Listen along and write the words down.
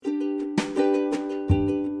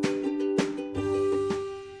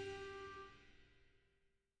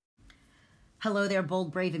Hello there,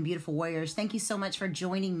 bold, brave, and beautiful warriors. Thank you so much for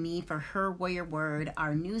joining me for Her Warrior Word,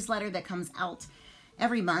 our newsletter that comes out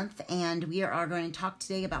every month. And we are going to talk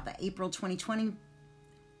today about the April 2020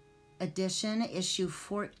 edition, issue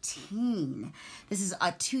 14. This is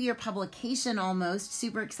a 2-year publication almost,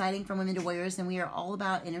 super exciting from Women to Warriors, and we are all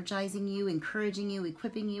about energizing you, encouraging you,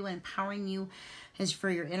 equipping you, and empowering you as for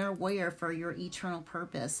your inner warrior, for your eternal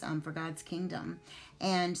purpose, for God's kingdom.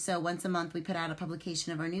 And so once a month we put out a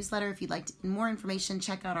publication of our newsletter. If you'd like more information,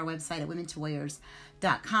 check out our website at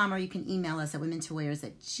womentowarriors.com, or you can email us at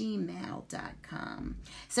womentowarriors@gmail.com.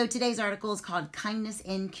 So today's article is called Kindness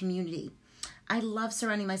in Community. I love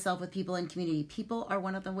surrounding myself with people in community. People are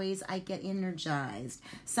one of the ways I get energized.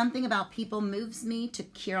 Something about people moves me to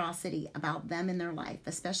curiosity about them in their life,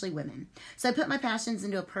 especially women. So I put my passions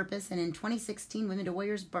into a purpose, and in 2016, Women to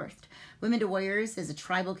Warriors birthed. Women to Warriors is a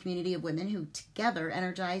tribal community of women who together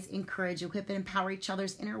energize, encourage, equip, and empower each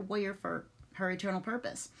other's inner warrior for her eternal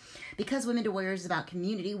purpose. Because Women to Warriors is about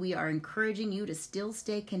community, we are encouraging you to still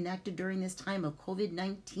stay connected during this time of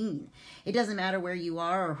COVID-19. It doesn't matter where you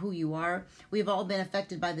are or who you are. We've all been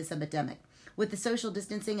affected by this epidemic. With the social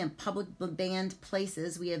distancing and public banned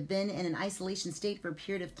places, we have been in an isolation state for a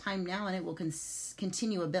period of time now, and it will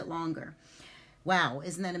continue a bit longer. Wow,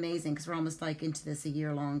 isn't that amazing? Because we're almost like into this a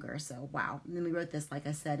year longer. So wow. And then we wrote this, like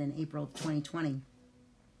I said, in April of 2020.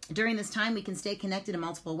 During this time, we can stay connected in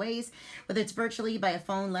multiple ways, whether it's virtually, by a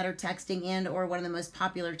phone, letter, texting, and or one of the most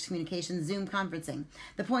popular communications, Zoom conferencing.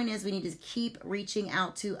 The point is we need to keep reaching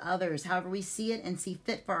out to others, however we see it and see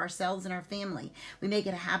fit for ourselves and our family. We make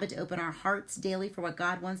it a habit to open our hearts daily for what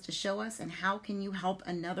God wants to show us, and how can you help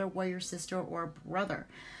another warrior sister or brother.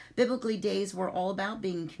 Biblically, days were all about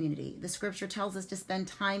being in community. The scripture tells us to spend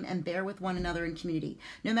time and bear with one another in community.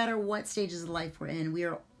 No matter what stages of life we're in, we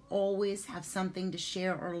are always have something to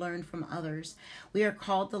share or learn from others. We are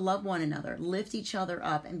called to love one another, lift each other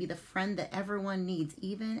up, and be the friend that everyone needs,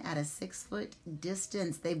 even at a 6-foot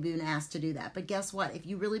distance. They've been asked to do that. But guess what? If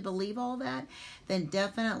you really believe all that, then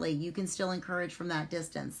definitely you can still encourage from that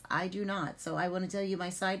distance. I do not. So I want to tell you my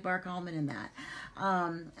sidebar comment in that.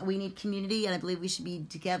 We need community, and I believe we should be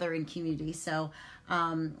together in community. So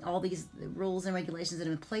all these rules and regulations that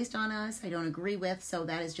have been placed on us, I don't agree with. So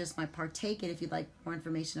that is just my partake. And if you'd like more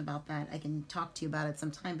information about that, I can talk to you about it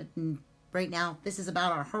sometime. But right now, this is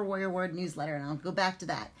about our Her Warrior Word newsletter, and I'll go back to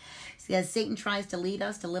that. See, as Satan tries to lead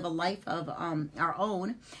us to live a life of our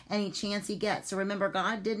own any chance he gets. So remember,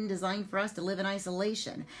 God didn't design for us to live in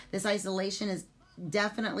isolation. This isolation is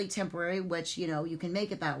definitely temporary, which, you can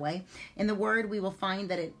make it that way. In the Word, we will find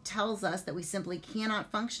that it tells us that we simply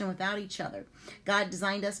cannot function without each other. God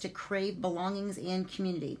designed us to crave belongings and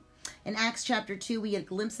community. In Acts chapter 2, we get a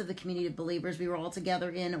glimpse of the community of believers. We were all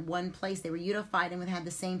together in one place. They were unified and had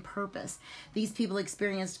the same purpose. These people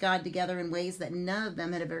experienced God together in ways that none of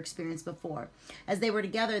them had ever experienced before. As they were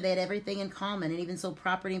together, they had everything in common, and even sold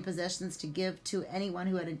property and possessions to give to anyone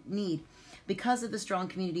who had a need. Because of the strong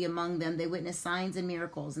community among them, they witnessed signs and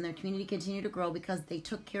miracles, and their community continued to grow because they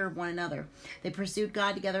took care of one another. They pursued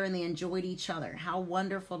God together, and they enjoyed each other. How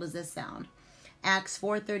wonderful does this sound? Acts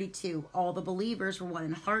 4:32, all the believers were one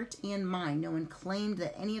in heart and mind. No one claimed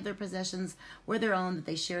that any of their possessions were their own, that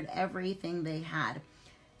they shared everything they had.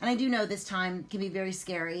 And I do know this time can be very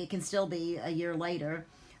scary. It can still be a year later.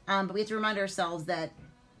 But we have to remind ourselves that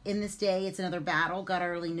in this day, it's another battle.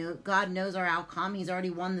 God knows our outcome. He's already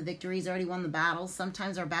won the victory. He's already won the battles.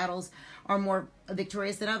 Sometimes our battles are more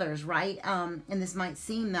victorious than others, right? And this might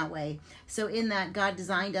seem that way. So in that, God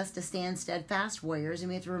designed us to stand steadfast warriors, and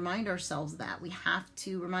we have to remind ourselves that. We have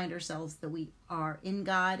to remind ourselves that we are in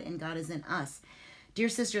God and God is in us. Dear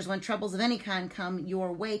sisters, when troubles of any kind come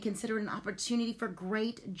your way, consider it an opportunity for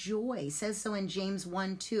great joy. It says so in James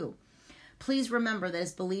 1:2. Please remember that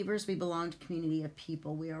as believers, we belong to a community of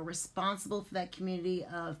people. We are responsible for that community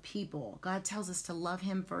of people. God tells us to love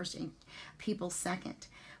Him first and people second.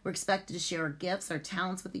 We're expected to share our gifts, our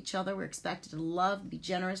talents with each other. We're expected to love, to be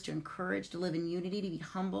generous, to encourage, to live in unity, to be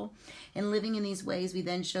humble. And living in these ways, we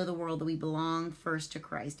then show the world that we belong first to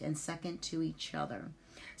Christ and second to each other.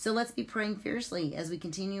 So let's be praying fiercely as we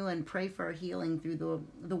continue and pray for our healing through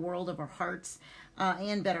the world of our hearts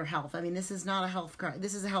and better health. I mean, this is not a health crisis.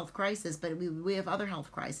 This is a health crisis, but we have other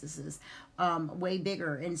health crises way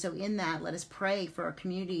bigger. And so in that, let us pray for our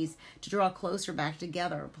communities to draw closer back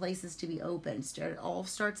together, places to be open. It all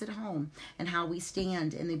starts at home and how we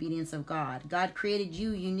stand in the obedience of God. God created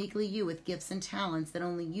you, uniquely you, with gifts and talents that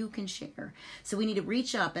only you can share. So we need to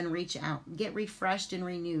reach up and reach out. Get refreshed and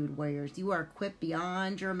renewed, warriors. You are equipped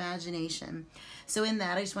beyond your imagination. So in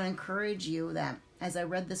that, I just want to encourage you that as I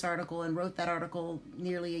read this article and wrote that article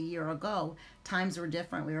nearly a year ago, times were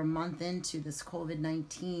different. We were a month into this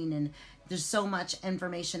COVID-19, and there's so much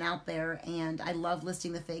information out there, and I love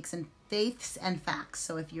listing the faiths and facts.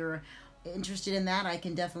 So if you're interested in that, I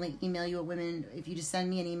can definitely email you at Women. If you just send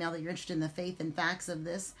me an email that you're interested in the faith and facts of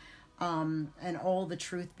this, and all the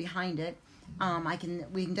truth behind it,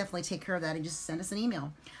 we can definitely take care of that, and just send us an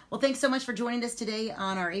email. Well, thanks so much for joining us today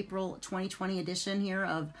on our April 2020 edition here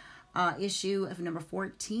of issue of number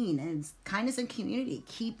 14, and it's kindness and community,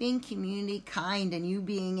 keeping community kind, and you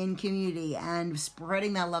being in community and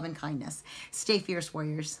spreading that love and kindness. Stay fierce,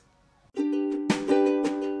 warriors.